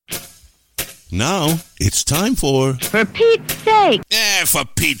Now, it's time for Pete's sake. For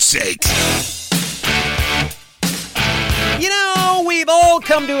Pete's sake. You know, we've all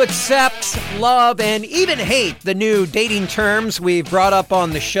come to accept, love, and even hate the new dating terms we've brought up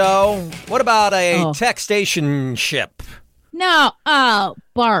on the show. What about a textationship? No. Oh,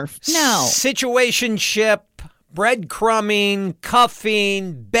 barf. No. Situationship, breadcrumbing,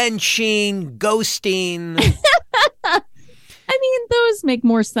 cuffing, benching, ghosting. I mean, those make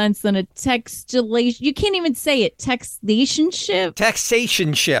more sense than a textilation. You can't even say it. Textationship?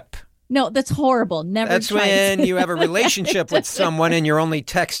 Textationship. No, that's horrible. Never That's tried when it. you have a relationship with someone and you're only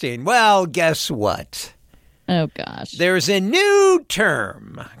texting. Well, guess what? Oh, gosh. There's a new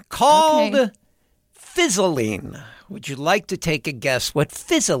term called fizzling. Would you like to take a guess what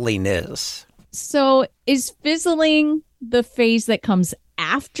fizzling is? So is fizzling the phase that comes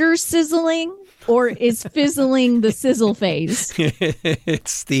after sizzling? Or is fizzling the sizzle phase?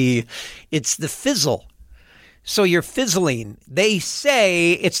 It's the fizzle. So you're fizzling. They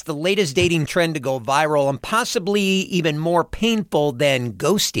say it's the latest dating trend to go viral and possibly even more painful than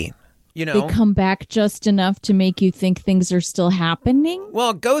ghosting. You know, They come back just enough to make you think things are still happening?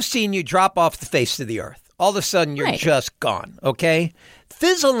 well, ghosting, you drop off the face of the earth. All of a sudden, you're Right. just gone, okay?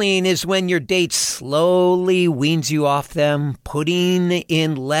 Fizzling is when your date slowly weans you off them, putting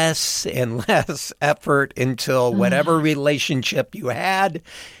in less and less effort until whatever relationship you had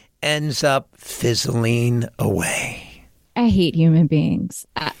ends up fizzling away. I hate human beings.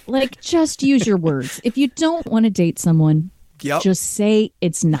 Just use your words. If you don't want to date someone, Yep. just say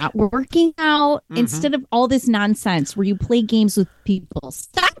it's not working out instead of all this nonsense where you play games with people.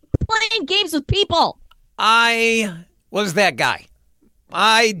 Stop playing games with people. I was that guy.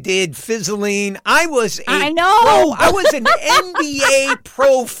 I did fizzling. I was I know. I was an NBA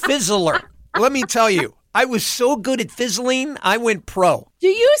pro fizzler. Let me tell you, I was so good at fizzling, I went pro. Do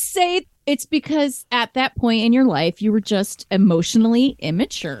you say it's because at that point in your life you were just emotionally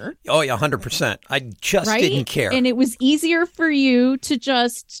immature, Oh, yeah, 100%. I just right? didn't care. And it was easier for you to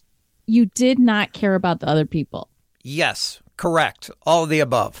you did not care about the other people. Yes, correct. All of the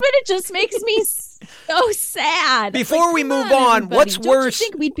above. But it just makes me so sad. Before we come move on, everybody. what's Don't worse? you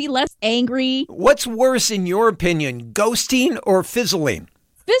think we'd be less angry? What's worse in your opinion, ghosting or fizzling?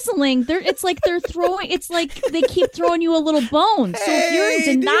 Fizzling, it's like they keep throwing you a little bone. So if you're in Do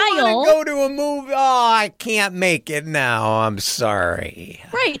you denial, wanna go to a movie? Oh, I can't make it now. I'm sorry.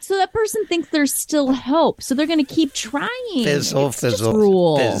 right? So that person thinks there's still hope, so they're going to keep trying. Fizzle, It's just fizzle,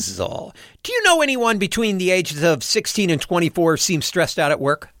 rule. fizzle. Do you know anyone between the ages of 16 and 24 seems stressed out at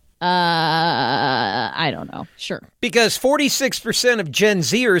work? I don't know. Sure. Because 46% of Gen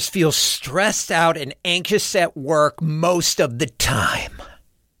Zers feel stressed out and anxious at work most of the time.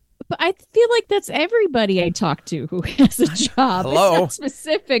 But I feel like that's everybody I talk to who has a job. Hello? It's not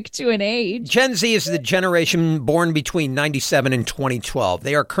specific to an age. Gen Z is the generation born between 97 and 2012.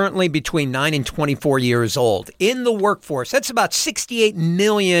 They are currently between 9 and 24 years old. In the workforce, that's about 68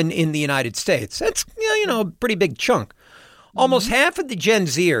 million in the United States. That's, a pretty big chunk. Almost half of the Gen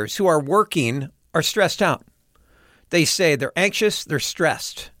Zers who are working are stressed out. They say they're anxious, they're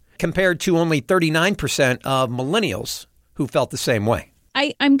stressed, compared to only 39% of millennials who felt the same way.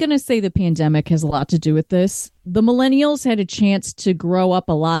 I'm going to say the pandemic has a lot to do with this. The millennials had a chance to grow up,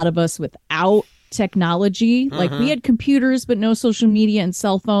 a lot of us, without technology. Like we had computers, but no social media and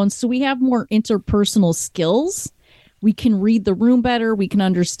cell phones. So we have more interpersonal skills. We can read the room better. We can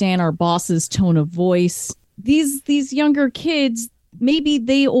understand our boss's tone of voice. These younger kids, maybe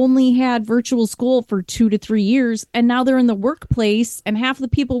they only had virtual school for 2 to 3 years, and now they're in the workplace, and half the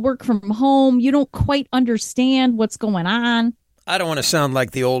people work from home. You don't quite understand what's going on. I don't want to sound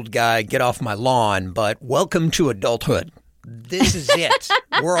like the old guy, get off my lawn, but welcome to adulthood. This is it.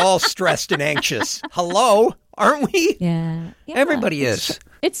 We're all stressed and anxious. Hello? Aren't we? Yeah. Everybody is.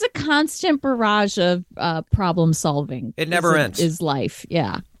 It's a constant barrage of problem solving. It never ends. Is life.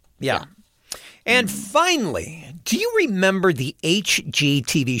 Yeah. Yeah. And finally, do you remember the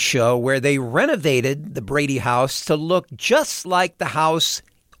HGTV show where they renovated the Brady house to look just like the house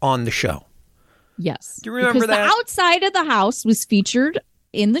on the show? Yes. Do you remember because that? The outside of the house was featured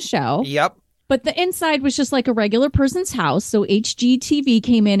in the show. Yep. But the inside was just like a regular person's house. So HGTV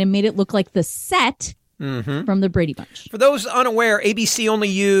came in and made it look like the set from the Brady Bunch. For those unaware, ABC only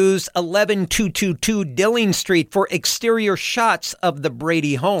used 11222 Dilling Street for exterior shots of the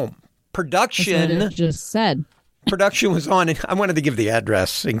Brady home. Production That's what it just said. Production was on, and I wanted to give the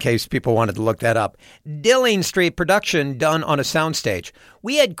address in case people wanted to look that up. Dilling Street production done on a soundstage.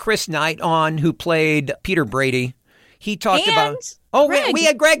 We had Chris Knight on, who played Peter Brady. He talked And about... Oh, Greg. we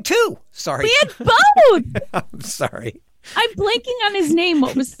had Greg, too. Sorry. We had both. I'm sorry. I'm blanking on his name.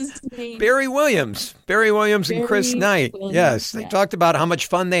 What was his name? Barry Williams and Chris Knight. Williams, Yes, they talked about how much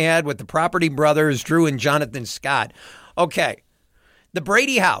fun they had with the Property Brothers, Drew and Jonathan Scott. Okay, the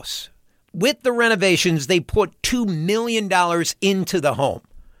Brady house. With the renovations, they put $2 million into the home.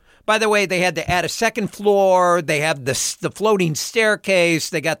 By the way, they had to add a second floor. They have the floating staircase.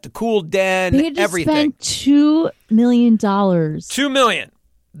 They got the cool den, they had to everything. Spend $2 million. $2 million.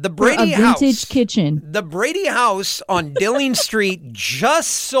 The Brady for a vintage house. kitchen. The Brady house on Dilling Street just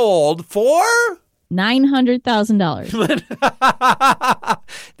sold for $900,000.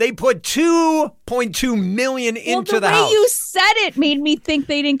 They put $2.2 million into the house. The way you said it made me think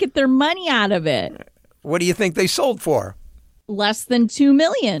they didn't get their money out of it. What do you think they sold for? Less than $2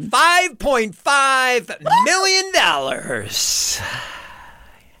 million. $5.5 million.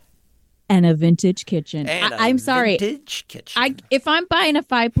 And a vintage kitchen. I'm sorry. Vintage kitchen. If I'm buying a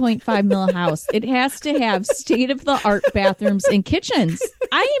 $5.5 million house, it has to have state-of-the-art bathrooms and kitchens.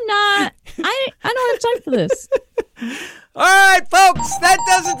 I don't have time for this. All right, folks, that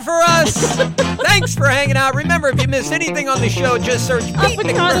does it for us. Thanks for hanging out. Remember, if you missed anything on the show, just search Pete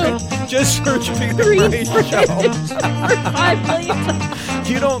McMurray. Just search Pete McMurray Show. For $5 million.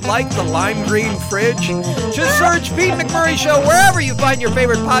 You don't like the lime green fridge? Just search Pete McMurray Show wherever you find your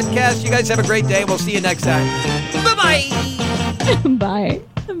favorite podcast. You guys have a great day. We'll see you next time. Bye-bye. Bye.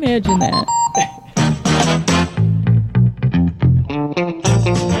 Imagine that.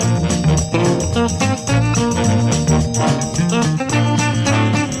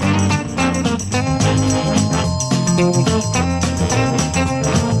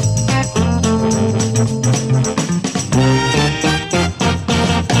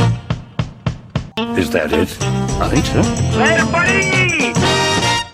 Is that it? I think so. Later, buddy!